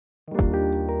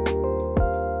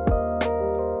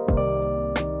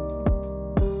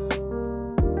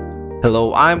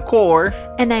Hello, I'm Core.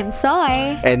 And I'm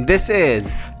Soy. And this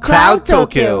is Cloud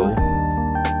Tokyo.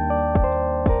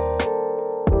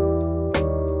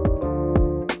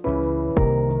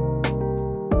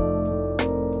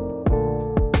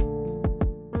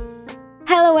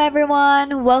 Hello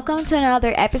everyone, welcome to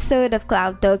another episode of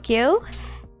Cloud Tokyo.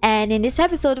 And in this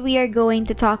episode, we are going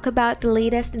to talk about the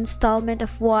latest installment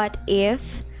of What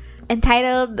If,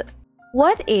 entitled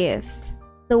What If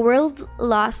the World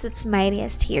Lost Its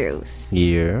Mightiest Heroes?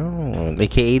 Yeah,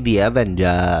 aka the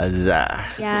Avengers.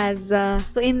 Yes.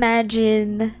 So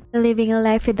imagine living a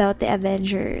life without the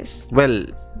Avengers. Well,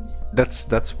 that's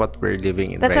what we're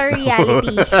living in. That's right our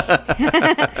reality.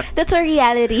 That's our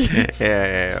reality.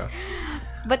 Yeah.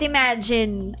 But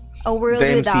imagine a world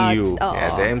The without MCU.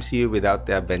 Yeah, the MCU without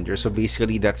the Avengers. So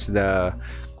basically, that's the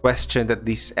question that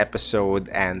this episode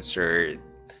answered.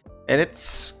 And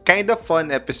it's kind of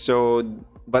fun episode,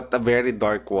 but a very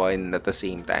dark one at the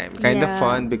same time. Kind of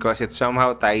fun because it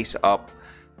somehow ties up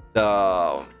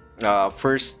the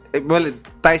it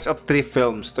ties up three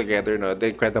films together, no? The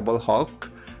Incredible Hulk,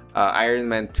 Iron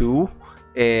Man 2,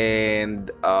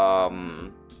 and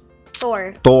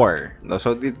Thor. No,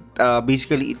 so it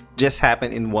basically it just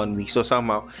happened in 1 week. So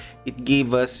somehow it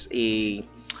gave us a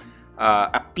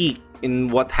peek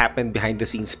in what happened behind the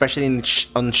scenes, especially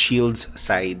on Shield's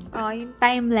side. Oh, yung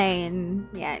timeline.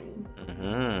 Yan.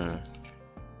 Mm-hmm.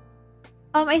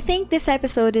 I think this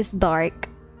episode is dark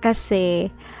kasi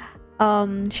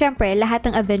syempre lahat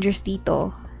ng Avengers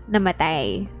dito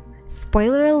namatay.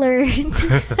 Spoiler alert.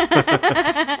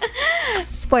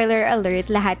 Spoiler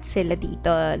alert, lahat sila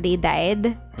dito, they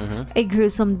died. A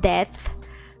gruesome death.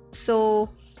 So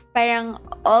parang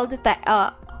all the time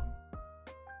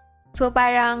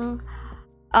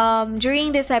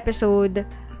during this episode,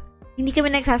 hindi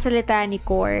kami nagsasalita ni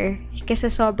Core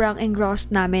kasi sobrang engrossed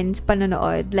namin sa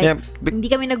panonood. Like, hindi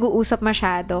kami nag-uusap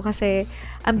masyado kasi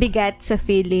ang bigat sa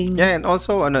feeling. Yeah, and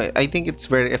also, I think it's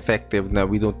very effective na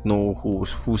we don't know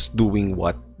who's doing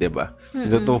what, diba?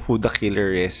 We don't know who the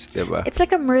killer is, diba? It's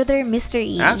like a murder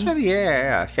mystery. Actually,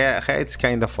 yeah. Kaya it's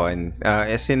kind of fun.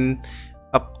 As in,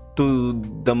 up to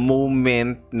the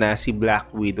moment na si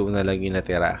Black Widow na lang yung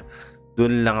natira,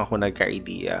 doon lang ako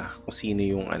nagka-idea kung sino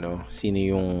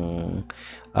yung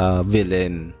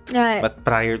villain. But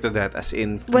prior to that, as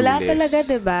in clueless. Wala talaga,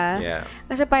 diba? Yeah.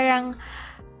 Kasi parang,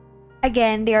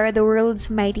 again, they are the world's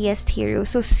mightiest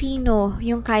heroes. So, sino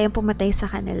yung kayang pumatay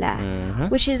sa kanila?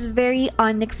 Which is very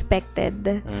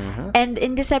unexpected. And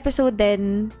in this episode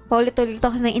din, paulit-ulit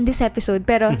ako na in this episode,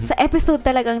 pero sa episode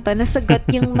talagang to, nasagot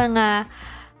yung mga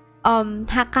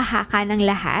haka-haka ng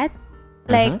lahat.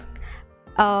 Like,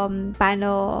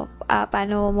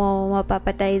 paano mo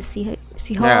mapapatay si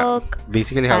Hulk? Yeah,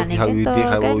 basically how you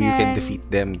can defeat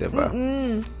them, diba?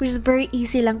 Which is very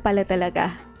easy lang pala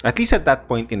talaga. At least at that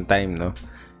point in time, no?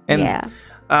 And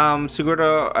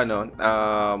siguro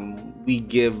we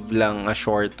give lang a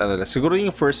short siguro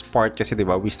yung first part kasi,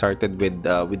 diba, we started with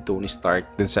Tony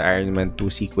Stark dun sa Iron Man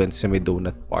 2 sequence sa may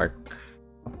donut part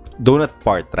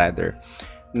rather.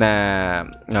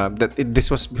 This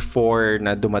was before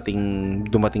na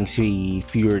dumating si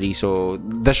Fury. So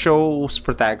the show's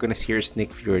protagonist here is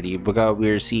Nick Fury, because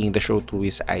we're seeing the show through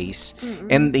his eyes.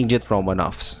 And Agent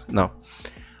Romanoff's, no.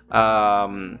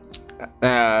 The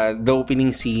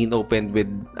opening scene opened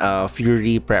with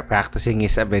Fury practicing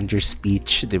his Avengers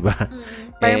speech, diba?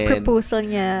 Parang proposal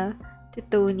niya to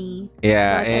Tony.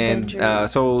 Yeah, and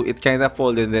so it kind of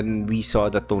folded, and then we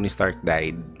saw that Tony Stark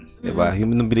died. Diba?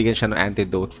 Yung binigyan siya ng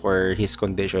antidote for his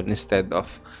condition, instead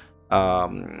of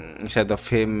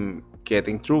him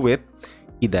getting through it,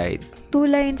 he died. 2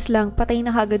 lines lang, patay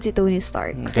na kagad si Tony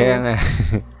Stark. So, kaya nga.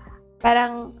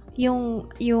 Parang yung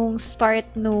start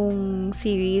nung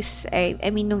series,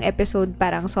 nung episode,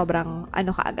 parang sobrang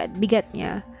kaagad, bigat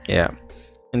niya. Yeah.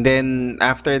 And then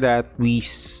after that, we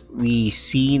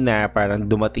see na parang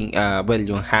dumating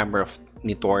yung hammer of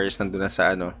ni Thor nandun na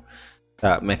sa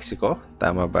Mexico,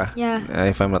 tama ba? Yeah.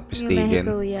 If I'm not mistaken.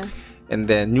 New Mexico, yeah. And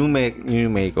then New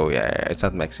Mexico, yeah, it's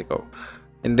not Mexico.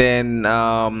 And then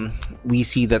we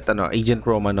see that Agent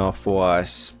Romanoff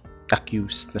was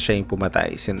accused na siya yung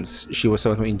pumatay since she was the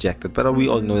one who injected. But we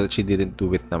all know that she didn't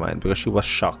do it naman because she was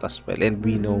shocked as well. And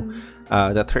we know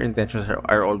that her intentions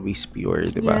are always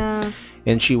pure, diba? Yeah.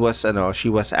 And she was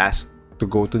asked to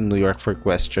go to New York for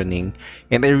questioning,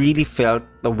 and I really felt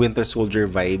the Winter Soldier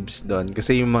vibes doon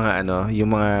kasi yung mga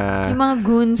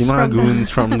goons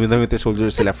from the Winter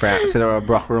Soldier, sila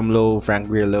Brock Rumlow, Frank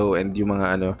Grillo, and yung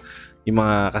mga yung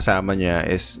mga kasama niya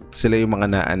is sila yung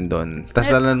mga naandon. Tapos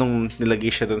lalo nung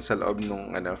nilagay siya doon sa loob nung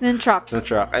truck.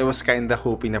 I was kinda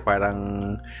hoping na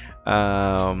parang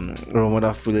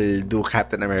Romanoff will do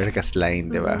Captain America's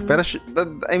line, di ba? Pero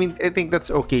I mean, I think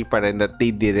that's okay pa rin that they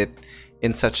did it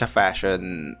in such a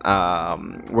fashion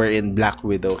wherein Black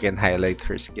Widow can highlight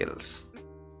her skills.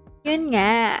 Yun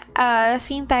nga,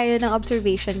 same tayo ng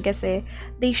observation kasi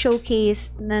they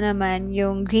showcased na naman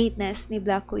yung greatness ni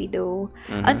Black Widow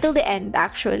until the end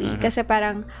actually. Kasi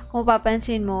parang kung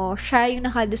papansin mo, siya yung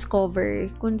naka-discover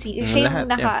kung siya yung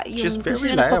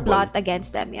naka-plot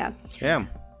against them. Yeah.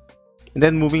 And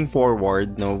then moving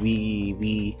forward, no,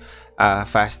 we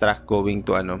fast track going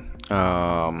to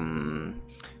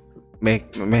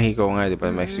Mexico nga, di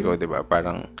ba? Mexico, di ba?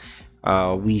 Parang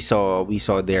we saw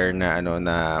there na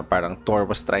na parang Thor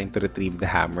was trying to retrieve the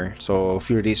hammer. So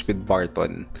Fury is with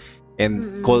Barton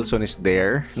and Coulson is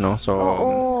there, no?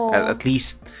 So at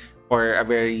least for a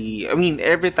very, I mean,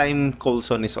 every time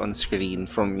Coulson is on screen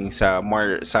from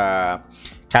sa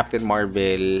Captain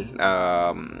Marvel,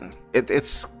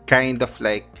 it's kind of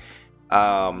like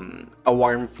a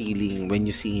warm feeling when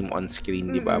you see him on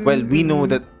screen, di ba? Well, we know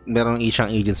that merong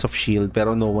siyang Agents of S.H.I.E.L.D.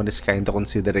 pero no one is kind of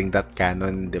considering that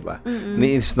canon, di ba?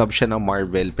 Ni-snub siya ng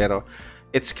Marvel, pero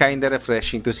it's kind of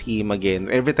refreshing to see him again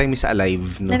every time he's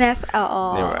alive, no?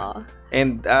 Diba?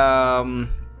 And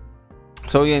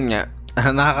so yun nga,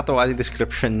 nakakatawa yung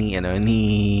description ni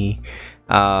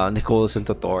Coulson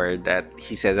to Thor that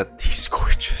he says that he's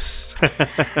gorgeous.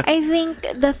 I think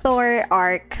the Thor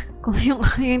arc,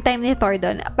 yung time ni Thor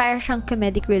doon, parang siyang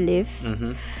comedic relief.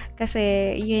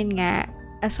 Kasi yun nga,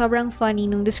 sobrang funny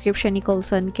nung description ni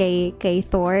Coulson kay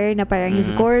Thor na parang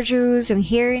he's gorgeous, yung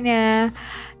hair niya,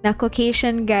 na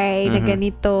Caucasian guy, na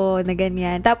ganito, na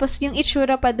ganyan. Tapos yung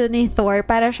itsura pa doon ni Thor,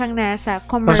 para siyang nasa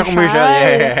commercial.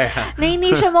 Yeah. Na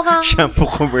hindi siya mukhang shampoo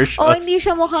commercial. Hindi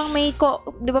siya mukhang may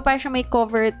di ba parang siya may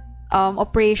covert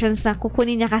operations na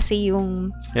kukunin niya kasi yung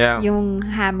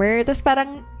hammer. Tapos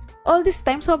parang all this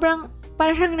time sobrang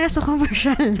para siyang nasa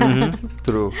commercial lang.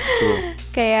 True.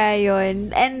 Kaya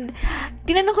yun. And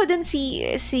tinanong ko dun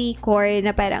si Corey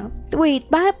na parang, wait,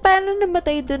 paano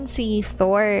namatay dun si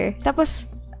Thor? Tapos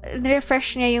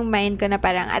refresh niya yung mind ko na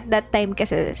parang at that time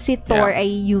kasi si Thor ay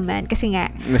human. Kasi nga,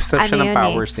 na-strip siya ng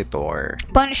powers ni Thor.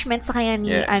 Punishment sa kanya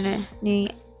ni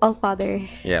Allfather.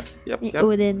 Yep. Ni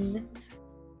Odin.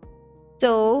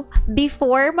 So,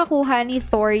 before makuha ni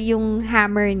Thor yung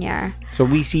hammer niya. So,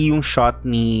 we see yung shot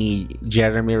ni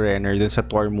Jeremy Renner dun sa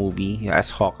Thor movie as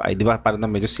Hawkeye. Di ba? Parang na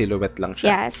medyo silhouette lang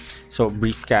siya. Yes. So,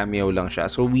 brief cameo lang siya.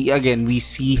 So, we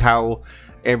see how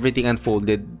everything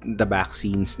unfolded, the back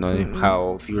scenes, no?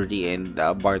 How Fury and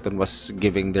Barton was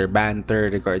giving their banter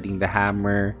regarding the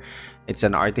hammer. It's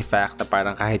an artifact na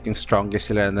parang kahit yung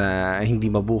strongest sila na hindi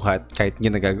mabuhat, kahit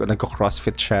yun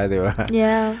nagko-crossfit siya, di ba?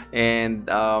 Yeah. And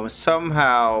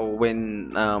somehow, when,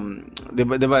 di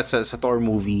ba sa Thor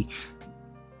movie,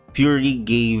 Fury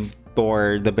gave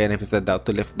Thor the benefit of the doubt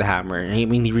to lift the hammer. I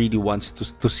mean, he really wants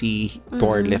to see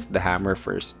Thor lift the hammer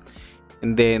first.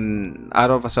 And then, out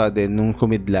of a sudden, nung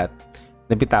kumidlat,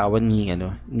 nabitawan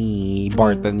ni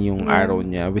Barton yung arrow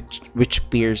niya, which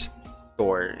pierced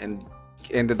Thor and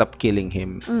ended up killing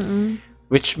him,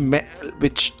 which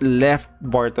left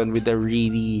Barton with a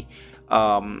really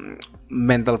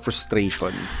mental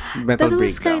frustration, mental breakdown. That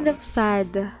was kind of sad.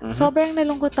 Sobrang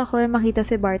nalungkot ako makita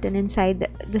si Barton inside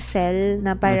the cell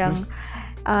na parang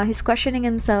he's questioning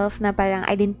himself na parang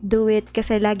I didn't do it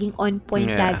kasi laging on point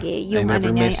lagi yung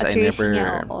yung accuracy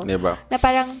niya. Diba? Na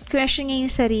parang question niya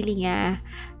yung sarili niya.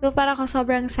 So parang ako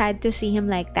sobrang sad to see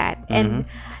him like that.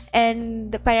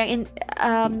 And parang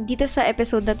dito sa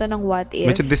episode na to ng What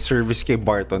If, medyo disservice kay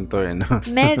Barton to, no?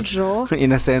 Medyo.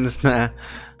 In a sense na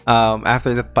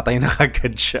after that patay na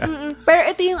kagad siya. Pero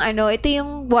ito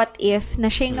yung What If na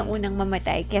siya yung naunang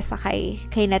mamatay kesa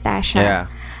kay Natasha. Yeah.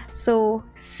 So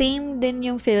same din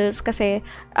yung feels kasi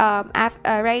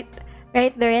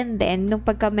right there and then nung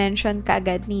pagka-mention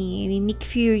kaagad ni Nick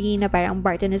Fury na parang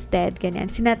Barton is dead,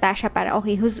 ganyan, si Natasha parang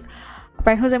okay, who's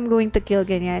I'm going to kill,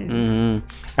 ganyan.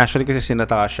 Actually, kasi si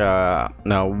Natasha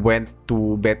went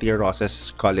to Betty Ross's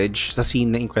college sa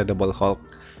scene na Incredible Hulk,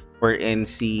 wherein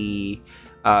si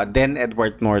then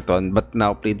Edward Norton, but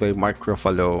now played by Mark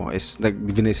Ruffalo, is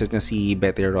nag-visit niya si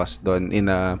Betty Ross doon in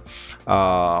a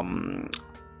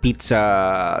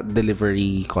pizza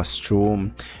delivery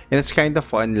costume. And it's kind of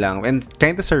fun lang. And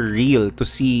kind of surreal to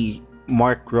see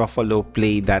Mark Ruffalo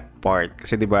play that part.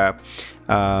 Kasi diba,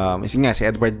 kasi nga si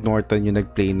Edward Norton yung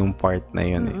nag-play nung part na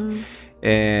yun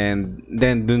And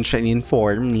then dun siya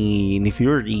in-inform ni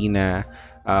Fury na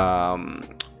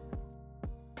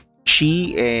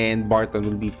she and Barton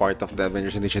will be part of the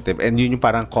Avengers Initiative, and yun yung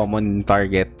parang common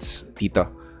targets dito.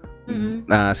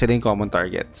 Sila yung common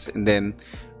targets. And then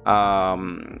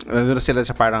nandun sila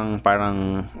sa parang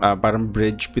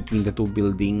bridge between the two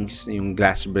buildings, yung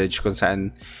glass bridge kung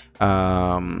saan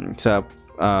sa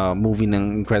movie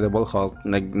ng Incredible Hulk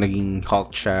naging Hulk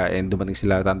siya, and dumating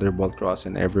sila Thunderbolt Ross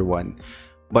and everyone.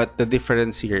 But the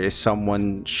difference here is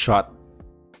someone shot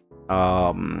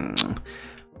the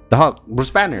Hulk,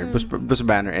 Bruce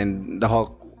Banner, and the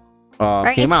Hulk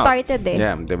came out. Started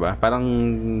Yeah, diba? Parang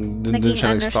dun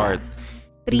siya nag-start.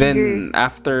 Then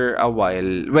after a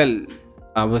while,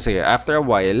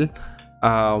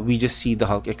 we just see the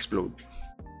Hulk explode.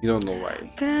 You don't know why.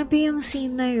 Grabe yung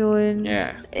scene na yun.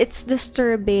 Yeah. It's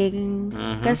disturbing.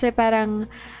 Kasi parang,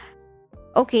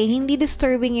 okay, hindi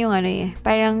disturbing yung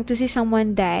parang to see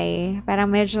someone die,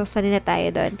 parang medyo sanay na tayo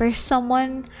doon. Pero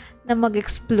someone na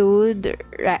mag-explode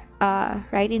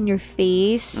right in your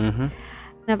face,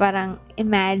 na parang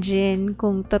imagine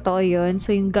kung totoo yun.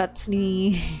 So yung guts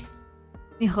ni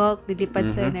Hulk dilipad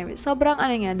sa sobrang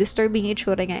disturbing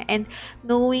itsura niya. And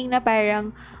knowing na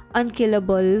parang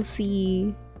unkillable si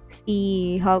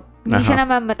Hulk, hindi siya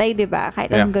namamatay, diba?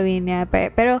 Kahit anong gawin niya.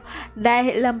 Pero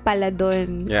dahil lang pala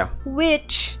dun,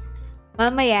 which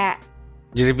mamaya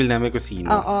i-reveal namin kung sino.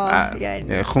 Yan.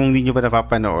 Kung hindi nyo pa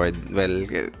napapanood, well,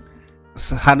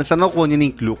 sana ko nyo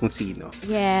yung clue kung sino.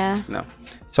 Yeah. No.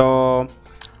 So,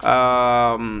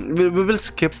 we will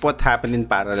skip what happened in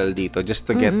parallel dito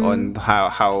just to get on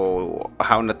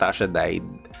how Natasha died.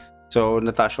 So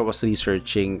Natasha was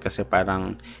researching kasi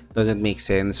parang doesn't make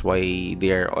sense why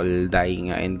they are all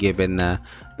dying, and given na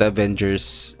the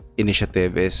Avengers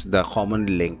Initiative is the common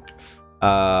link,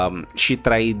 she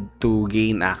tried to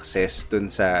gain access dun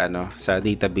sa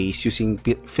database using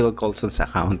Phil Coulson's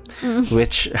account,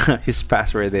 which his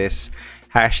password is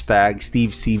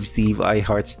 #Steve I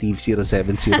heart Steve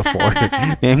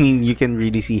 0704. I mean, you can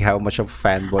really see how much of a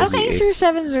fanboy he is.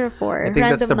 0704. I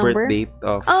think that's the number? birth date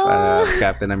of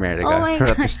Captain America. Oh my if I'm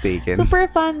not God. mistaken.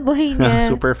 Super fanboy niya.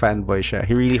 Super fanboy siya.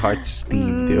 He really hearts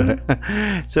Steve. Diba?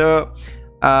 So,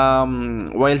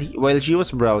 while she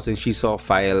was browsing, she saw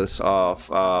files of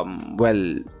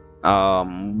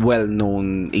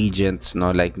well-known agents,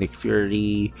 like Nick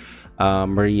Fury.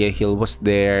 Maria Hill was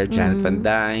there, Janet Van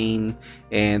Dyne,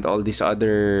 and all these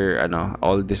other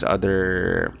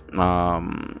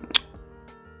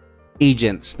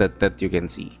agents that you can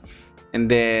see. And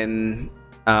then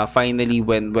finally,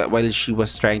 while she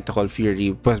was trying to call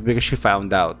Fury, was because she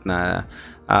found out na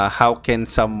how can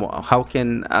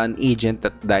an agent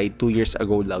that died 2 years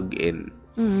ago log in,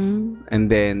 and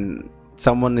then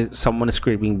someone is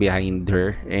screaming behind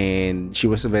her, and she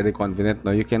was very confident. No,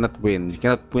 you cannot win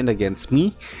against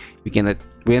me, you cannot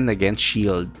win against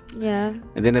SHIELD. Yeah.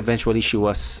 And then eventually she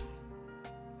was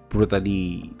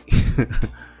brutally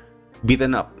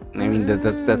beaten up. I mean,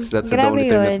 that's the only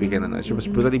term that we can know. She was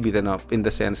brutally beaten up in the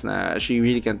sense na she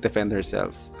really can't defend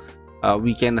herself.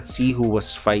 We cannot see who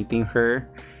was fighting her,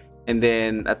 and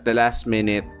then at the last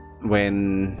minute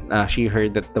when she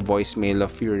heard that the voicemail of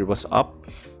Fury was up,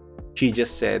 she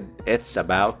just said, "It's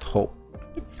about hope.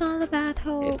 It's all about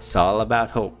hope. It's all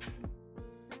about hope."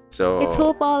 So, it's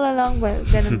hope all along. Well,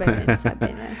 ganun ba yun?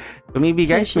 Sabi na. So maybe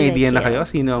guys, may idea na kayo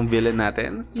sino ang villain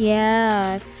natin?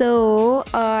 Yeah. So,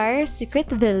 our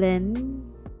secret villain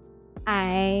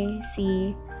ay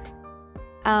si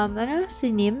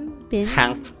si Pym?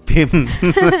 Hank Pym.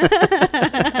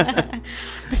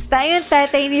 Basta yung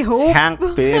tatay ni Hope. Si Hank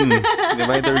Pym. Di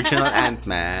ba? The original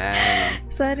Ant-Man.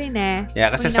 Sorry na. Yeah,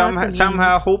 kasi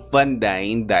somehow Hope Van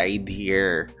Dyne died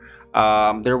here.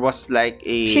 There was like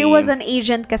a... She was an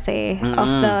agent kasi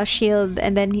of the SHIELD,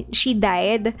 and then she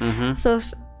died. So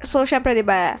syempre, di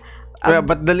ba?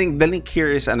 But the link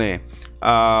here is Kaya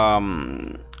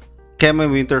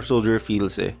Winter Soldier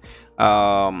feels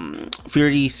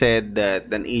Fury said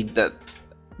that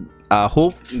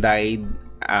Hope died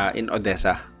in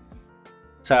Odessa.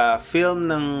 Sa film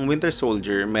ng Winter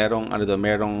Soldier,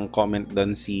 merong comment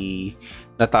doon si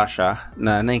Natasha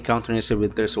na na-encounter niya si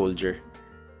Winter Soldier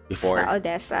before.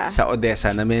 Sa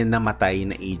Odessa na may namatay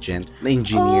na agent, na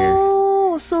engineer.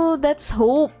 Oh, so that's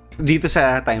Hope. Dito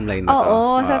sa timeline na to.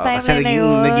 Oo, sa timeline na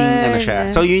yun. Naging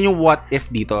siya. So, yun yung what if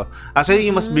dito. So,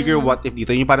 yun yung mas bigger what if dito.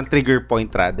 Yung parang trigger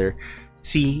point rather.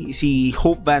 Si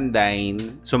Hope Van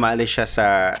Dyne, sumali siya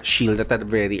sa SHIELD at a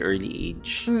very early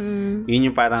age. Yun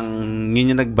yung parang,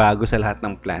 yun yung nagbago sa lahat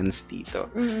ng plans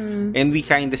dito. And we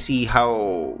kinda see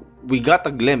how we got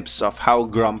a glimpse of how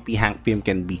grumpy Hank Pym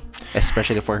can be,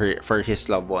 especially for his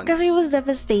loved ones. Kasi he was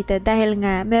devastated dahil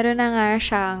nga meron na nga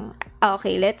siyang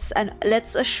okay,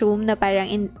 let's assume na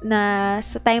parang na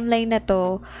sa timeline na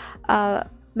to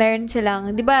meron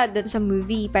silang, 'di ba, doon sa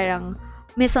movie parang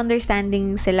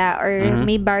misunderstanding sila or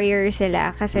may barrier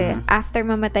sila kasi after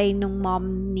mamatay nung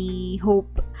mom ni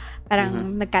Hope,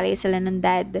 parang nagkalayo sila ng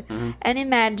dad. And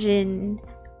imagine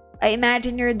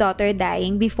your daughter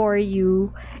dying before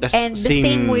you and the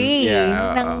same way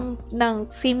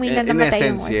ng same way na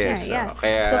namatay yung wife niya.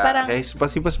 So parang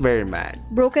he was very mad.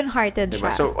 Broken-hearted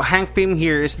siya. So Hank Pym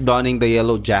here is donning the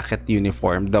yellow jacket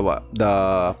uniform,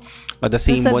 the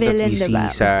same one that we see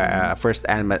sa first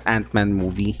Ant-Man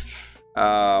movie.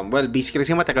 Well, basically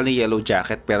kasi matagal na yellow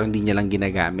jacket pero hindi niya lang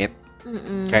ginagamit.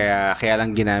 Kaya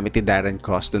lang ginamit ni Darren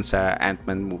Cross dun sa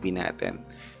Ant-Man movie natin.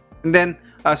 And then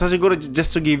so siguro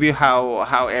just to give you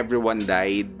how everyone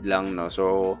died lang, no.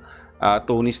 So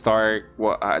Tony Stark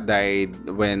died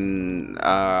when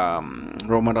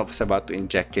Romanoff was about to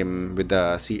inject him with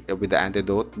the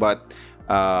antidote, but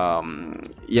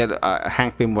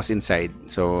Hank Pym was inside,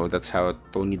 so that's how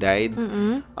Tony died.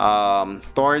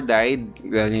 Thor died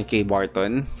dahil kay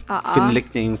Barton.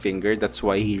 Finlick niya yung finger, that's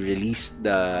why he released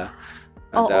the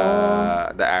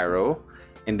arrow.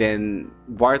 And then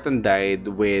Barton died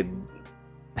with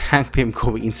Hank Pym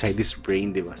going inside his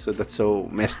brain, diba? So that's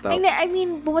so messed up. I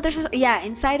mean, pumunta siya,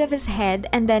 inside of his head,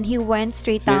 and then he went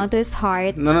straight down to his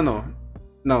heart. No,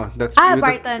 that's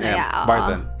Barton.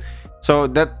 Barton. So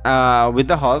that with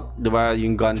the Hulk, diba,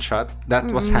 yung gunshot, that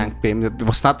was Hank Pym. It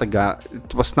was not a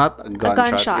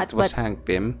gunshot. It was Hank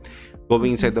Pym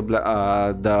going inside the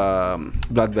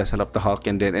blood vessel of the Hulk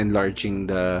and then enlarging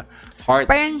the heart.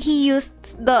 Parang he used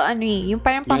yung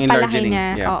parang pampalaki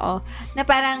niya. Yeah. Oo. Na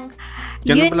parang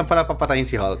ganun lang pala papatayin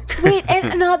si Hulk. Wait,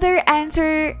 and another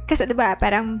answer, kasi diba,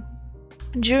 parang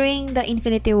during the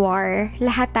Infinity War,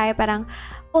 lahat tayo parang,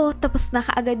 tapos na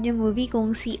kaagad yung movie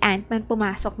kung si Ant-Man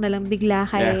pumasok na lang bigla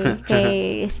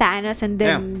kay Thanos and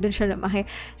then dun siya lumaki.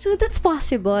 So, that's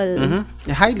possible.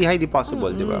 Highly, highly possible,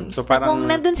 diba? So, parang kung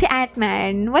nandun si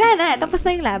Ant-Man, wala na, tapos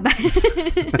na yung laban.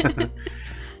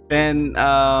 Then,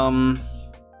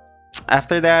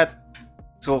 after that,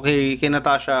 so kay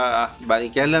Natasha,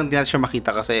 kaya lang din natin siya makita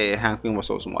kasi Hank Pym was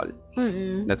so small.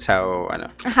 That's how,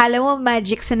 Akala mo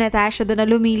magic si Natasha doon na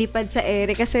lumilipad sa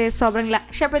ere kasi sobrang,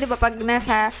 syempre diba pag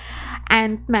nasa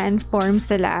Ant-Man form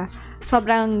sila,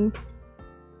 sobrang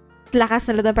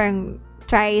lakas nila doon, parang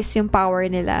tries yung power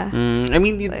nila. I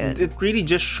mean, it really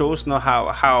just shows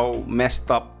how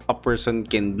messed up a person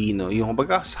can be, no? Yung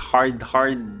kumbaga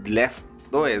hard left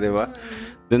to diba?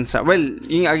 Dun sa, well,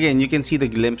 again, you can see the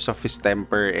glimpse of his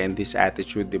temper and his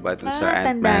attitude, diba? Dun sa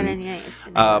Ant-Man.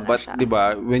 But,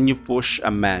 diba, when you push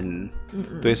a man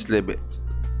to his limit,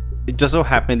 it just so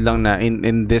happened lang na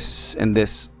in this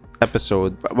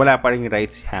episode, wala pa ring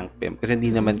right si Hank Pym. Kasi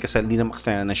hindi naman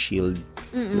kasama na shield.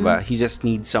 Diba? He just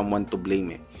needs someone to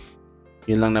blame eh.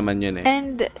 Yun lang naman yun eh.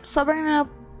 And sobrang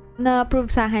na-prove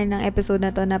sa akin ng episode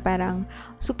na to na parang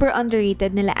super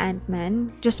underrated nila Ant-Man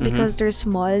just because they're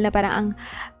small, na parang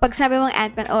pag sabi mong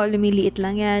Ant-Man, lumiliit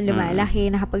lang yan, lumalaki,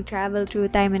 nakapag-travel through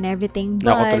time and everything.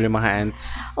 Nakotol yung mga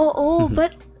ants.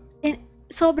 But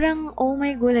sobrang, oh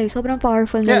my gulay, sobrang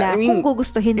powerful nila kung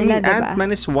gugustuhin nila, diba?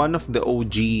 Ant-Man is one of the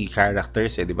OG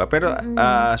characters diba? Pero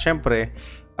syempre,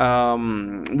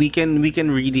 we can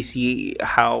really see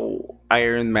how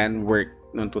Iron Man worked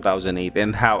noong 2008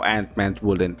 and how Ant-Man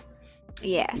wouldn't.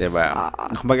 Yes. Diba?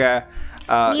 Kumbaga,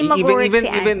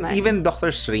 even Doctor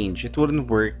Strange, it wouldn't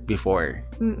work before.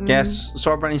 Kaya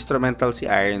sobrang instrumental si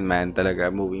Iron Man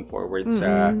talaga moving forward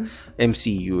sa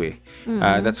MCU eh.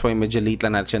 That's why medyo late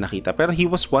lang natin siya nakita. Pero he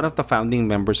was one of the founding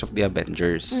members of the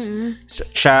Avengers.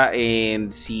 Siya and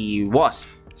si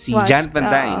Wasp, Jan Van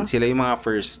Dyne, sila yung mga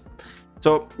first.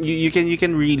 So, you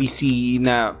can really see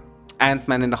na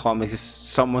Ant-Man in the comics is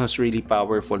someone who's really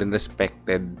powerful and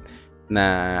respected, na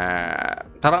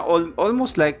parang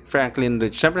almost like Franklin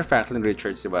Richards. Siyempre Franklin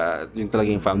Richards, diba? Yung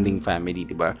talagang founding family,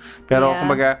 diba? Pero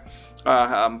kumbaga,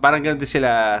 parang ganun din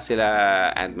sila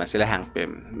Ant-Man, sila Hank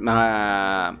Pym. Mga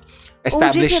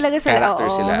established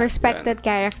characters sila. Respected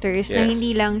characters na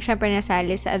hindi lang siyempre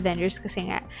nasali sa Avengers kasi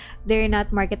nga they're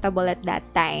not marketable at that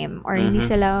time or hindi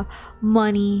sila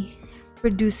money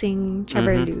producing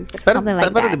Chaberlu. Something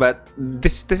like that. Pero diba,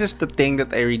 this is the thing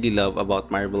that I really love about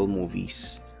Marvel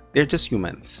movies. They're just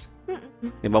humans.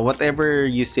 Diba? Whatever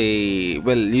you say,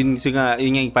 well, yun nga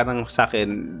parang sa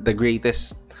akin, the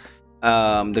greatest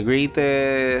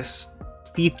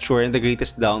feature and the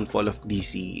greatest downfall of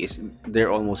DC is they're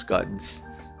almost gods.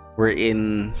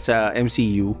 Wherein sa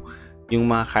MCU, yung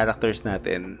mga characters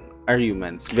natin are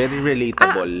humans. Very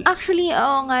relatable. Actually,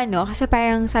 oo nga, no? Kasi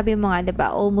parang sabi mo nga, diba,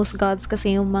 almost gods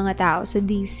kasi yung mga tao sa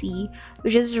DC.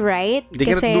 Which is right. They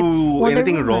kasi cannot do Wonder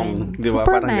anything Woman, wrong. Diba?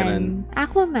 Parang ganun. Superman,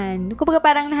 Aquaman. Kumbaga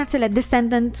parang lahat sila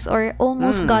descendants or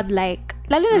almost godlike.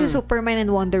 Lalo na si Superman and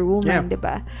Wonder Woman,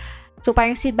 diba? So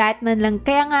parang si Batman lang.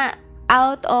 Kaya nga,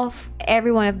 out of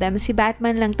every one of them, si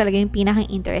Batman lang talaga yung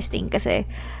pinaka-interesting kasi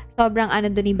sobrang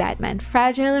doon ni Batman.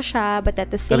 Fragile siya, but at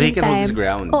the same But he can hold time, his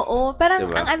ground. oo, parang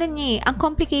diba? ang niya, ang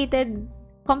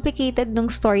complicated nung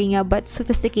story niya, but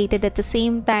sophisticated at the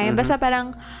same time. Basta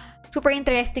parang super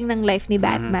interesting ng life ni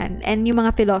Batman and yung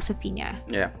mga philosophy niya.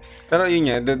 Yeah. Pero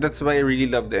yun nga, that's why I really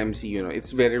love the MCU, no?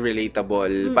 It's very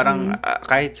relatable. Parang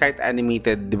kahit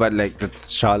animated, 'di ba, like the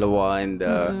T'Challa one,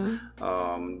 the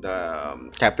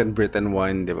Captain Britain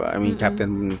one, 'di ba? I mean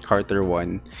Captain Carter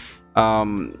one.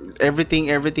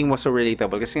 Everything was so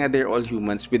relatable kasi nga they're all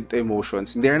humans with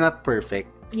emotions. They're not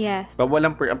perfect. Yeah. But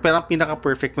parang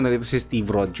pinaka-perfect mo na dito si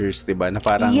Steve Rogers, 'di ba? Na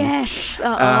parang yes.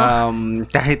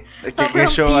 kahit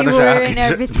kesyo siya and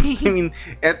everything. I mean,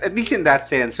 at least in that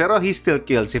sense, pero he still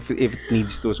kills if it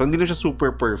needs to. So hindi na siya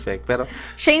super perfect, pero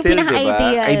siya yung still,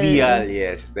 pinaka-ideal. Diba? Ideal,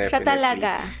 yes, definitely. Siya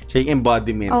talaga. Siya yung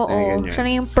embodiment. Siya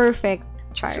na yung perfect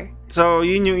char. So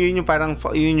yun yung parang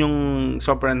yun yung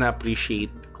sobrang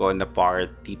na-appreciate ko na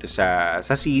part dito sa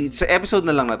episode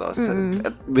na lang na to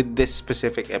with this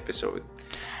specific episode.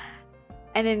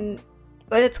 And then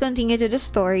let's continue to the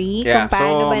story. Yeah, kung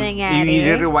paano ba nangyari.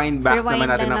 I-rewind back naman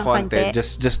natin ng konti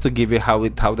just to give you how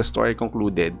the story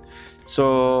concluded.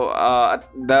 So at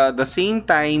the same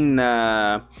time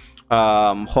na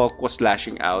Hulk was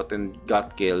lashing out and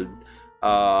got killed,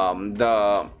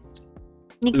 the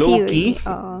Nick Loki,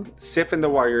 Fury. Sif and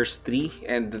the Warriors 3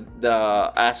 and the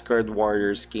Asgard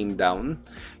Warriors came down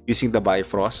using the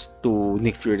Bifrost to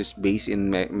Nick Fury's base in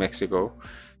Mexico.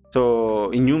 So,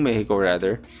 in New Mexico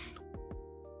rather.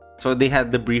 So, they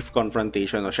had the brief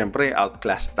confrontation. Syempre,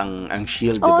 outclassed ang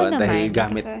SHIELD, diba? Dahil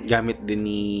gamit din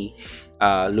ni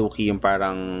Loki yung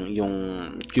parang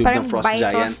yung cube parang ng Frost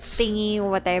Giants. Thingy,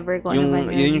 whatever. Yun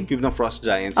yung cube ng Frost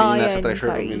Giants. Yung nasa treasure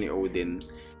room ni Odin.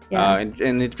 Yeah.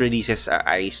 And it releases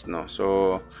ice, no?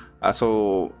 So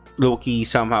Loki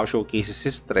somehow showcases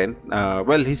his strength.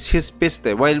 He's pissed.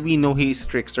 While we know he is a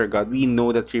trickster god, we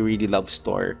know that he really loves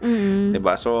Thor.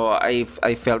 Diba? So I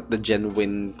felt the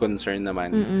genuine concern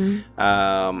naman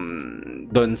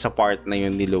doon sa part na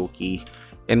yun ni Loki.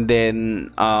 And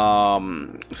then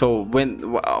so when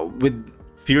with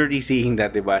Fury seeing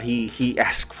that, diba, he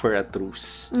asked for a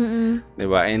truce.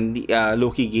 Diba? And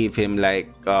Loki gave him like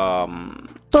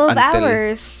 12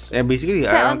 hours. Yeah, basically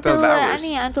around 12 hours.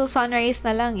 Until sunrise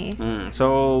na lang eh.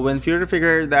 So when Fury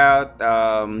figured out,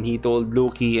 he told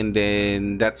Loki, and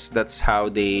then that's how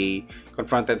they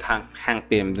confronted Hank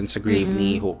Pym dun sa grave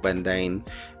ni Hope Van Dyne.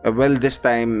 Well, this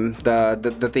time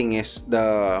the thing is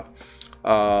the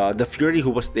Fury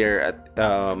who was there at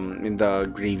in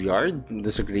the graveyard,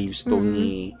 the gravestone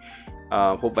ni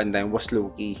Hope Van Dyne was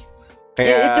Loki.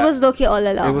 Kaya, it was Loki all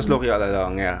along. It was Loki all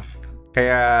along, yeah.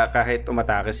 Kaya kahit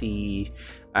umatake si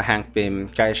Hank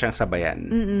Pym, kaya siyang sabayan.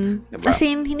 Diba? As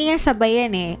in, hindi nga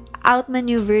sabayan eh.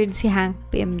 Outmaneuvered si Hank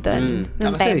Pym doon.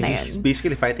 Noong time na yun. He's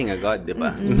basically fighting a god,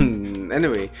 diba?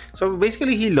 Anyway, so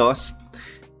basically he lost.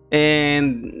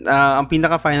 And ang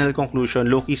pinaka-final conclusion,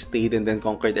 Loki stayed and then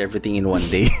conquered everything in one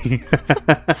day.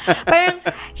 Parang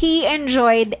he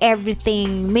enjoyed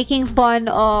everything, making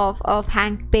fun of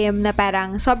Hank Pym na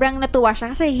parang sobrang natuwa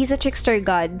siya kasi he's a trickster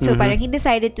god. So parang he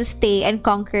decided to stay and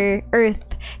conquer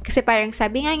Earth. Kasi parang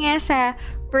sabi nga niya sa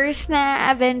first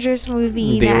na Avengers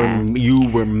movie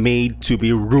you were made to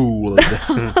be ruled.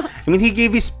 I mean, he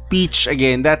gave his speech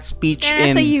again. That speech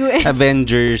in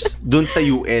Avengers dun sa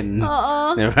UN.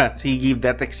 Diba? So he gave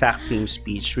that exact same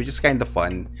speech, which is kind of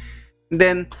fun. And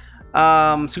then,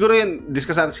 siguro yun,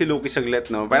 discuss natin si Loki saglit,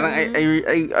 no? Parang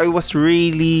I was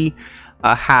really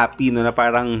happy, no, na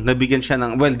parang nabigyan siya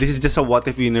ng, well, this is just a what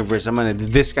if universe naman.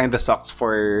 This kind of sucks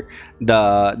for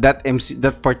that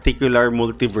particular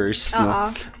multiverse, no?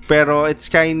 Pero it's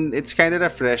kind of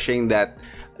refreshing that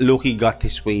Loki got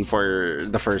his way for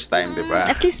the first time, diba?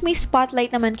 At least may spotlight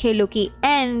naman kay Loki,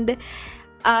 and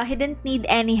he didn't need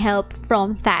any help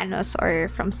from Thanos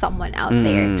or from someone out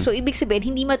there. So, ibig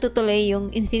sabihin, hindi matutuloy yung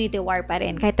Infinity War pa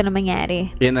rin kahit ano mangyari.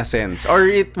 In a sense. Or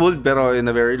it would, pero in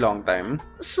a very long time.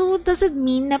 So, does it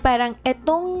mean na parang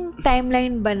etong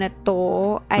timeline ba na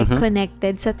to ay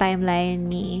connected sa timeline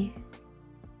ni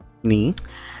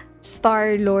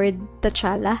Star-Lord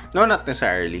T'Challa? No, not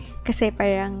necessarily. Kasi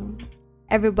parang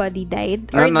everybody died?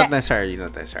 No, not necessarily.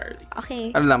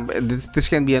 Okay. Ano lang,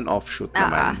 this can be an offshoot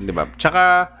naman, di ba?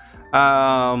 Tsaka,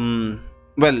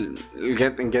 well,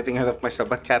 getting ahead of myself,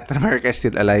 but Captain America is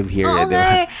still alive here, Oo di nga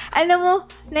ba? eh. Alam mo,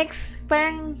 next,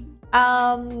 parang,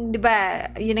 di ba,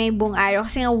 yun na yung buong araw.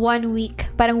 Kasi nga 1 week,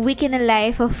 parang week in the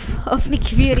life of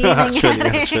Nick Fury yung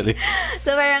nangyari. Actually.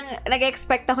 So parang,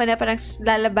 nag-expect ako na parang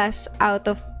lalabas out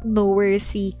of nowhere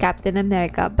si Captain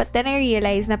America. But then I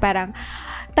realized na parang,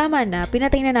 tama na,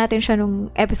 pinatay na natin siya nung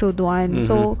episode 1.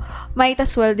 So, might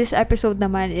as well, this episode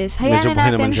naman is, hayaan Medyo na buhay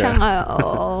natin naman siya. siyang,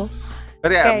 oo.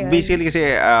 But yeah, Kaya yun. basically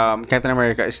kasi Captain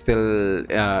America is still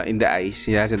in the ice.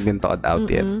 He hasn't been thawed out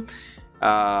yet.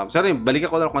 Sorry, balikan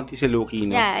ko lang konti si Loki,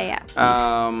 no? Yeah.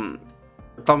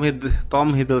 Tom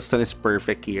Hiddleston is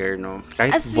perfect here, no?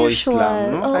 Kahit As voice usual,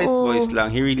 lang, no? Kahit oo. voice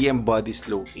lang, he really embodies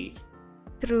Loki.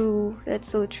 True. That's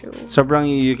so true. Sobrang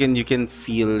you can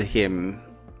feel him,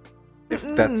 if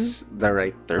that's the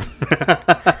right term.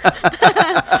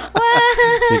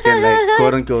 You can like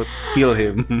quote unquote feel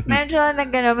him. Medyo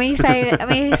may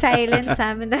silence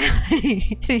sa amin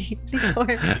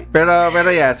before. pero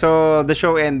yeah, so the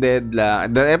show ended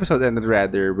the episode ended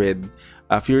rather with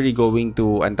Fury going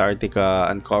to Antarctica,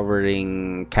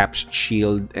 uncovering Cap's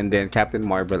shield, and then Captain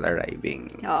Marvel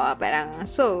arriving. Oo, parang,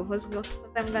 so, what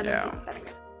I'm gonna Yeah. do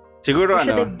talaga. Siguro Or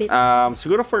should I bit?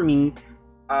 siguro for me,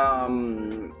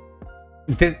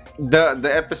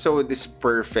 the episode is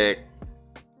perfect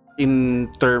in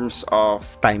terms of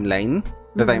timeline,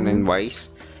 timeline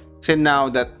wise. So now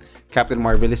that Captain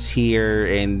Marvel is here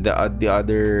and the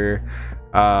other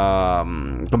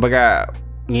kumbaga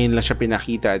ngayon lang siya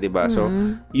pinakita, 'di ba? So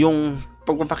yung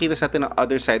pagpapakita sa atin ng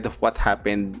other side of what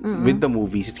happened with the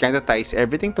movies, it kind of ties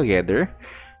everything together.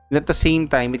 And at the same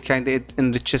time, it kind of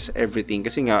enriches everything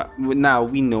kasi nga now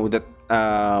we know that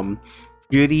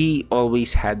Fury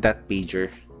always had that pager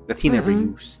that he never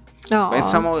used. And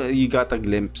somehow you got a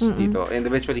glimpse dito, and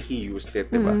eventually he used it,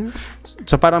 diba?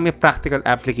 So parang may practical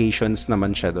applications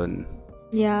naman siya dun.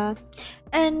 Yeah.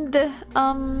 And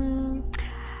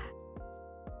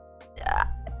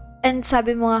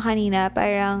sabi mo nga kanina,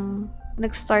 parang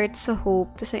nag-start sa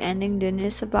hope, tapos ang ending din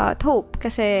is about hope.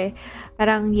 Kasi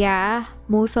parang, yeah,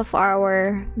 most of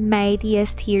our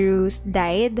mightiest heroes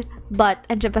died, but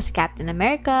andyan pa si Captain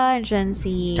America, andyan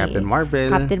si Captain Marvel.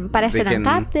 Para silang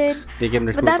Captain. They can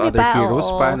recruit Madami other pa, heroes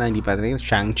oo. pa na hindi pa rin.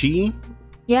 Shang-Chi.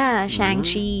 Yeah,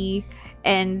 Shang-Chi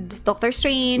and Doctor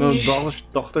Strange. No,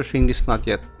 Doctor Strange is not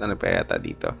yet pa yata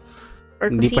dito. Or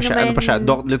Hindi pa siya,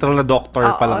 literal na doctor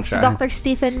pa lang siya. Si Dr.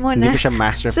 Stephen muna. Hindi pa siya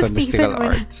master of the mystical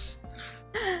arts.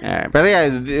 Yeah. Pero yeah,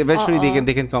 eventually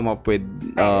they can come up with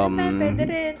Spider-Man, pwede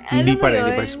rin. hindi Alam pa mo rin, yun?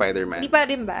 hindi pa Spider-Man. Hindi pa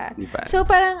rin ba? Hindi pa. So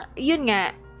parang, yun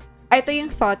nga, ito yung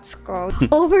thoughts ko.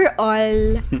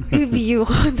 Overall review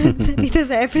ko dito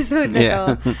sa episode na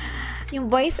to. Yung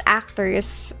voice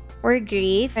actors were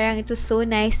great. Parang it was so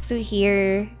nice to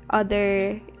hear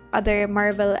other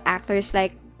Marvel actors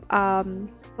like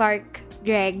Clark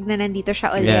Gregg na nandito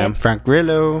siya ulit. Yeah, Frank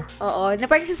Grillo. Oo. Na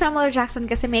parang si Samuel Jackson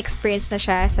kasi may experience na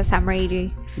siya sa Samurai.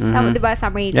 Tama, diba?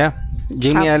 Samurai. Yeah.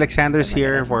 Jamie Chop. Alexander's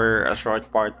here for a short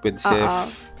part with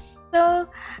Sif. So,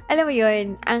 alam mo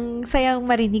yun, ang sayang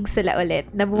marinig sila ulit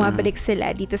na bumabalik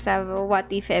sila dito sa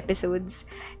What If episodes.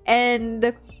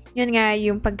 And, yun nga,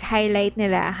 yung pag-highlight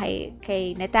nila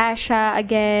kay Natasha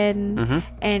again,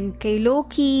 and kay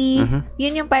Loki.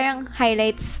 Yun yung parang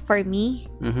highlights for me,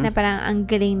 na parang ang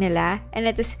galing nila. And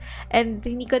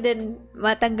hindi ko din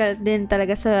matanggal din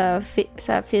talaga sa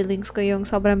feelings ko yung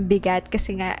sobrang bigat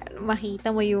kasi nga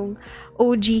makita mo yung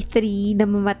OG3 na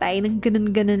mamatay ng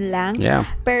ganun-ganun lang. Yeah.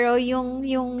 Pero yung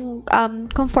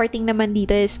comforting naman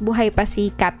dito is buhay pa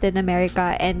si Captain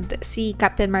America and si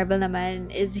Captain Marvel naman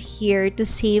is here to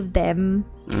save them.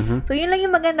 So yun lang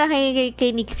yung maganda kay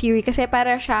Nick Fury kasi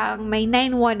para siyang may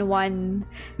 911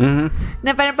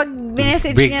 na parang pag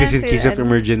binessage Break niya this in case of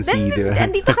emergency, di ba?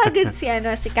 Andito kagad si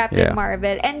Captain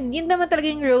Marvel. And yun naman talaga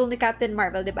yung role ni Captain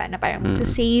Marvel, di ba? Na parang to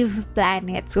save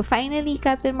planet. So finally,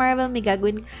 Captain Marvel may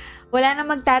gagawin. Wala na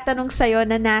magtatanong sa'yo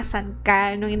na nasan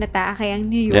ka nung inatake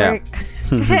ang New York.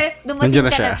 Kasi dumating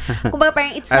ka na. Kumbaga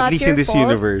parang it's not your fault. At least in this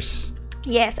universe.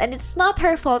 Yes, and it's not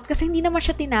her fault kasi hindi naman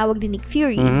siya tinawag ni Nick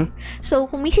Fury. So,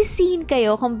 kung may sisihin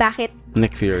kayo kung bakit...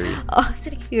 Nick Fury. Oh,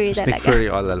 si Nick Fury talaga. Nick Fury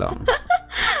all along.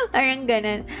 Parang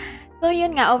ganun. So,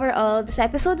 yun nga, overall, this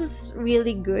episode is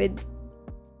really good.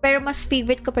 Pero mas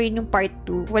favorite ko pa rin yung part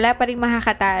 2. Wala pa rin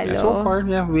makakatalo. So far,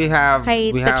 yeah, we have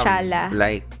T'Challa,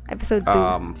 like episode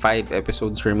 2. 5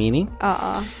 episodes remaining.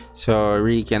 Oo. So, I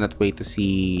really cannot wait to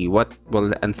see what will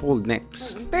unfold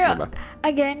next. Pero, diba?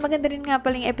 again, maganda rin nga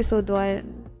pala yung episode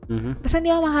 1. Basta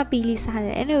hindi ako makapili sa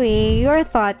kanila. Anyway, your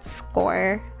thoughts,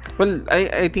 Core? Well,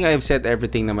 I think I've said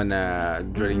everything naman na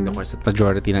during the course at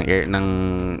majority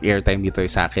ng airtime dito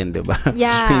sa akin, 'di ba?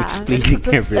 Yeah. Explaining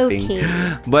that's everything. Okay.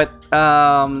 But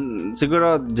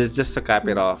siguro just to cap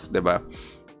it off, 'di ba?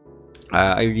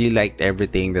 I really liked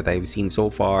everything that I've seen so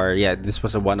far. Yeah, this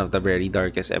was one of the very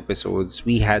darkest episodes.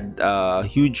 We had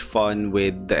huge fun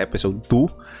with the episode 2.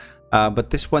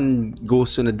 But this one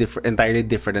goes in a entirely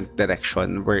different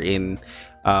direction. Wherein,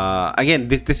 again,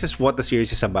 this is what the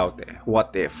series is about.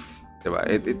 What if? Diba?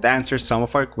 It answers some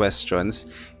of our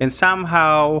questions, and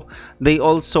somehow they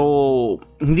also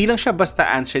hindi lang siya basta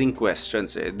answering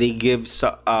questions. They give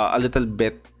a little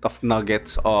bit of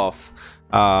nuggets of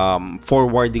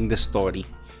forwarding the story.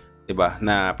 Diba?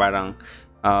 Na parang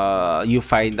you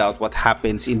find out what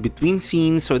happens in between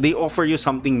scenes, so they offer you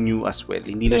something new as well.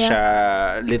 Hindi na siya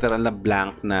literal na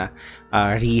blank na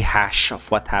rehash of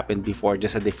what happened before,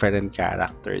 just a different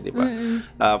character, diba?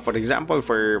 For example,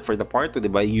 for the part 2,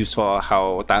 diba, you saw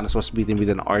how Thanos was beaten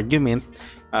with an argument.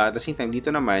 At the same time,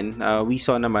 dito naman, we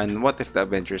saw naman what if the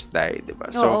Avengers died, diba?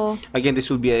 So again,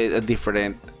 this will be a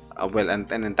different an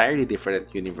entirely different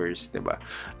universe, diba?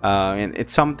 And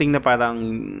it's something na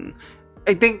parang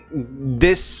I think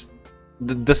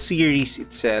the series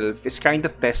itself is kind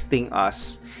of testing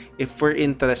us if we're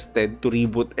interested to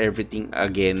reboot everything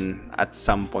again at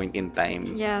some point in time.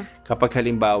 Yeah. Kapag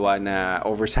halimbawa na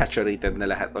oversaturated na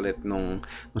lahat ulit nung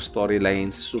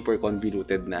storylines, super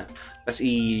convoluted na, tapos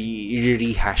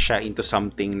i-rehash siya into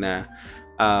something na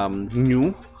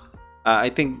new. I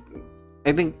think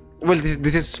well,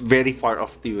 this is very far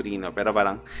off theory, no? Pero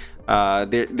parang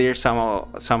they're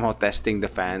somehow testing the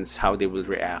fans how they will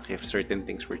react if certain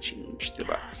things were changed,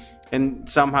 diba? And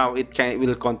somehow it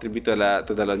will contribute to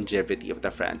the longevity of the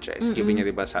franchise. Given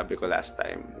niya, diba, sabi ko last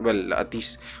time. Well, at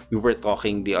least we were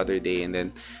talking the other day, and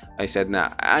then I said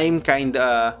na I'm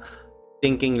kinda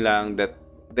thinking lang that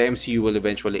the MCU will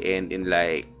eventually end in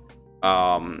like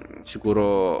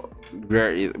siguro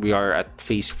we are at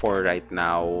phase 4 right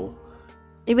now.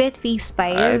 Maybe at phase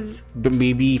 5?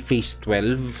 Maybe phase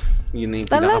 12. Yun na yung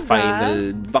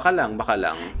pinaka-final. Baka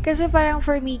lang. Kasi parang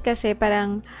for me kasi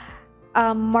parang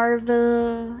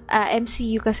Marvel,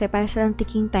 MCU kasi parang silang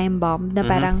ticking time bomb na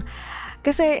parang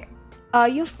kasi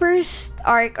yung first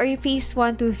arc or yung phase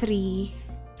 1, 2, 3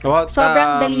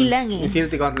 sobrang dali lang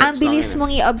Infinity Gauntlet. Ang bilis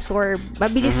mong i-absorb.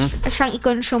 Mabilis siyang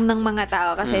i-consume ng mga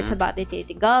tao kasi it's about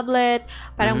Infinity Gauntlet.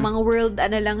 Parang mga world,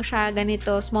 lang siya,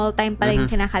 ganito. Small time pa lang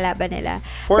yung kinakalaban nila.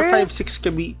 4, 5,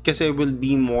 6 kasi will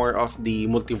be more of the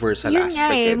multiversal yun aspect. Yun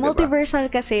nga diba? Multiversal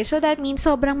kasi. So that means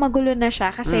sobrang magulo na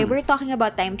siya kasi we're talking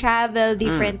about time travel,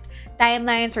 different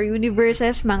timelines or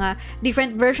universes, mga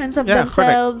different versions of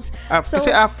themselves. Kasi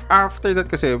after that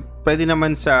kasi, pwede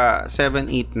naman sa 7,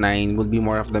 8, 9 will be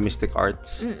more of the mystic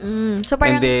arts. So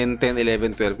parang, and then 10,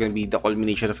 11, 12 can be the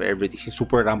culmination of everything.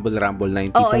 Super rumble na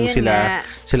yung tipong sila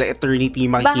eternity,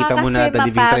 makikita mo na the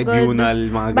living tribunal,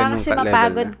 mga ganung level. Baka kasi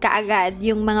mapagod kaagad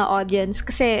yung mga audience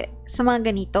kasi sa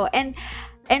mga ganito. And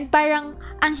parang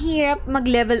ang hirap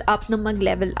mag-level up nung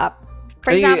mag-level up.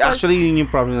 For example, actually yun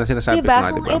yung problem na sinasabi ko nga,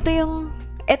 diba? Kung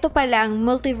ito pa lang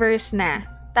multiverse na,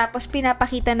 tapos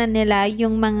pinapakita na nila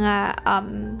yung mga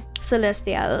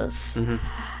Celestials.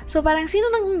 So parang sino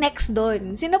nang next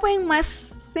doon? Sino pa yung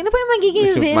magiging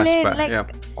villain?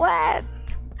 What?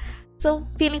 So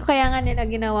feeling ko kaya nga nila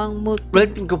ginawang Well, I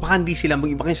think baka hindi sila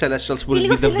baka yung Celestials will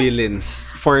be the villains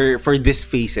for these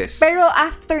phases. Pero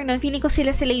after nun, feeling ko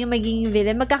sila yung magiging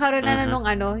villain. Magkakaroon na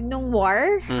nung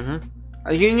war.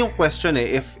 Yun yung question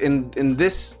if in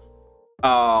this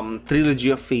trilogy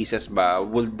of phases ba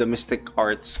will the mystic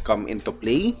arts come into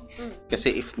play?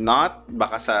 Kasi if not,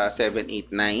 baka sa 7, 8,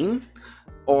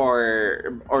 9 or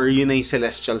yun na yung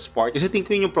Celestials part. Kasi think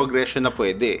ko yun yung progression na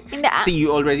pwede. Kasi you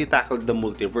already tackled the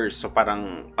multiverse, so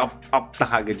parang up na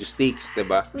kagad yung stakes,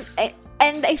 diba?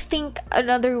 And I think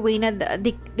another way na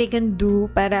they can do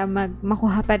para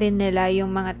makuha pa rin nila yung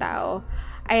mga tao,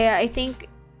 I think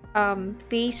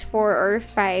phase 4 or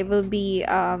 5 will be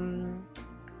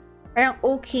parang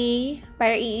okay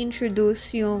para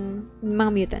i-introduce yung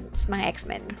mga mutants, mga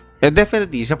X-Men.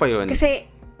 Definitely, isa pa yun.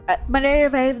 Kasi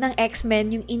mare-revive ng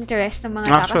X-Men yung interest ng mga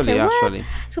tao. Actually.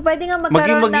 So, pwede nga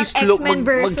magkaroon ng X-Men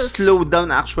versus... Mag-slow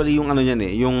down actually yung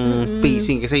yung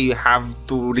pacing kasi you have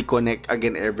to reconnect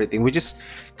again everything, which is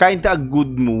kinda a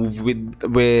good move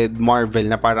with Marvel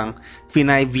na parang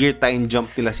 5-year time jump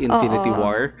nila sa Infinity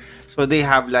War. So, they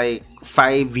have like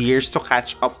 5 years to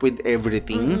catch up with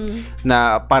everything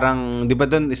na parang, di ba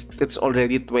doon, it's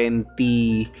already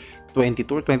 2022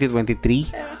 or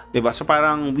 2023. Di ba? So,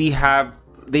 parang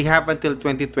they have until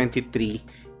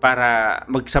 2023 para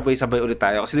magsabay-sabay ulit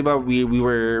tayo. Kasi 'di ba we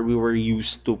were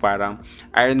used to parang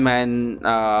Iron Man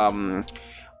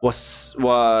was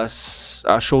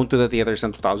shown to the theaters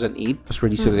in 2008, was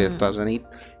released to the theater 2008.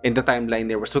 In the timeline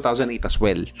there was 2008 as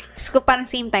well. So parang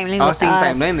same timeline with same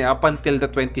us. timeline up until the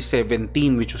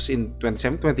 2017 which was in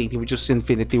 2018 which was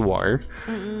Infinity War.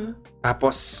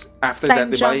 Tapos after Time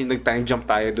that, 'di ba, nag-time jump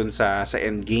tayo dun sa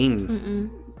Endgame.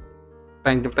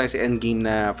 Time jump tayo sa Endgame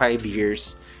na 5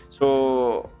 years.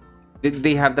 So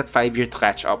they have that 5 year to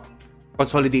catch up,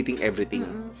 consolidating everything.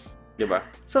 'Di ba?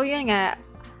 So yun nga,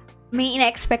 may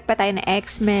ina-expect pa tayo na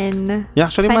X-Men,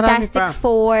 actually, Fantastic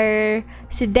Four,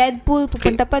 si Deadpool,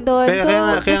 pupunta pa doon.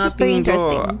 So, this is very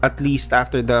interesting. At least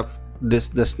after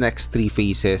this next 3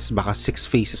 phases, baka 6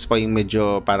 phases pa yung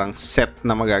medyo parang set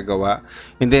na magagawa.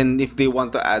 And then, if they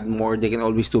want to add more, they can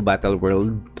always do Battle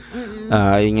World.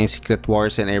 Yung Secret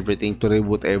Wars and everything, to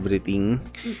reboot everything.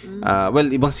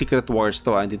 Well, ibang Secret Wars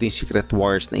to. Dito yung Secret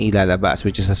Wars na ilalabas,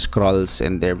 which is the Skrulls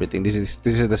and everything. This is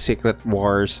the Secret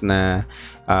Wars na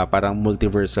parang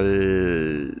multiversal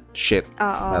shit.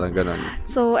 Parang ganun.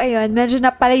 So, ayun, medyo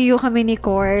napalayo kami ni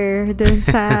Core dun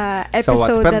sa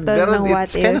episode na to ng What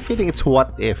If. It's kind of feeling it's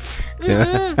What If.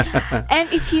 And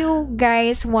if you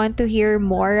guys want to hear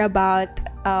more about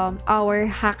our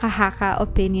haka-haka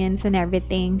opinions and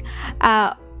everything,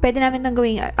 pwede namin itong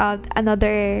gawing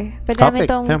pwede namin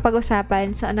itong pag-usapan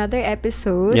sa another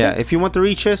episode. Yeah, if you want to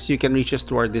reach us, you can reach us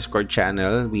through our Discord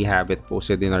channel. We have it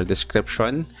posted in our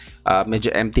description.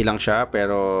 Medyo empty lang siya,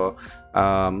 pero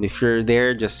if you're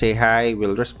there, just say hi.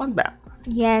 We'll respond back.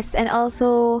 Yes, and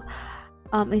also,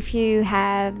 if you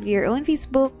have your own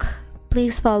Facebook,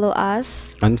 please follow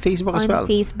us. On Facebook as well. On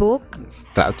Facebook.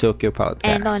 Cloud Tokyo Podcast.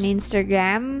 And on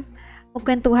Instagram.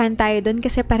 Magkwentuhan tayo dun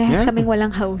kasi parehas kaming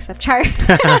walang kausap. Char.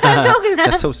 Joke lang.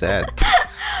 That's so sad.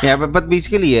 Yeah, but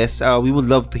basically, yes, we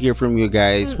would love to hear from you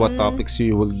guys. What topics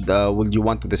would you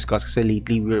want to discuss? Kasi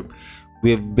lately,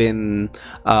 we've been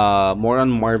more on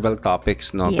Marvel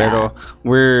topics, no? Yeah. Pero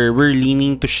we're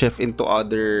leaning to shift into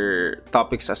other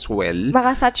topics as well.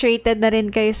 Baka saturated na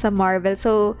rin kayo sa Marvel.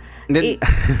 So, then,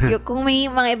 kung may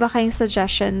mga iba kayong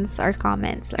suggestions or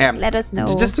comments, let us know.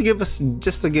 Just to give us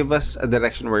a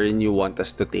direction wherein you want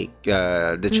us to take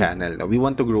the channel. No? We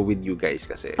want to grow with you guys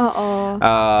kasi.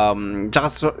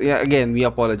 Tsaka, again, we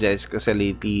apologize kasi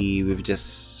lately we've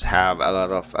just have a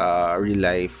lot of real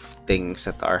life things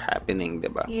that are happening,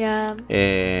 diba? Yeah.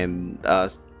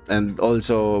 And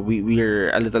also we're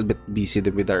a little bit busy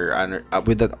with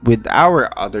our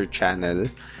other channel,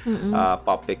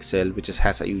 Pop Pixel, which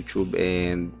has a YouTube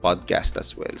and podcast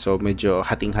as well. So medyo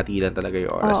hating-hati lang talaga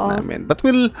yung oras namin. But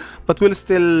we'll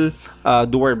still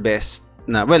do our best.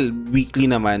 Weekly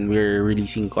naman we're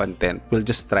releasing content. We'll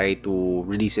just try to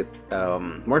release it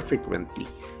more frequently.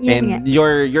 And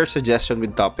your suggestion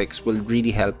with topics will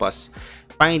really help us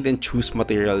find and choose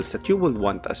materials that you will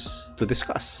want us to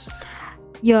discuss.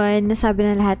 Yun, nasabi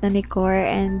na lahat na ni Core,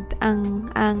 and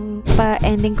ang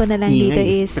pa-ending ko na lang dito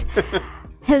is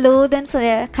hello dun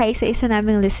sa kaisa-isa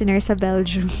naming listener sa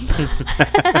Belgium.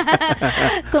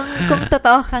 kung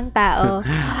totoo kang tao.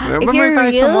 If you're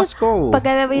real, sa Moscow.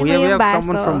 pagalawin mo yung baso. We have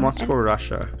someone from Moscow,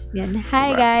 Russia. Yan.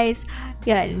 Hi, guys.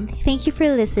 Yan. Thank you for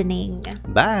listening.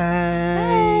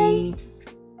 Bye.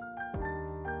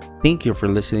 Thank you for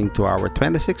listening to our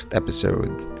 26th episode.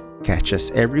 Catch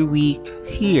us every week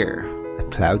here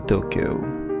at Cloud Tokyo.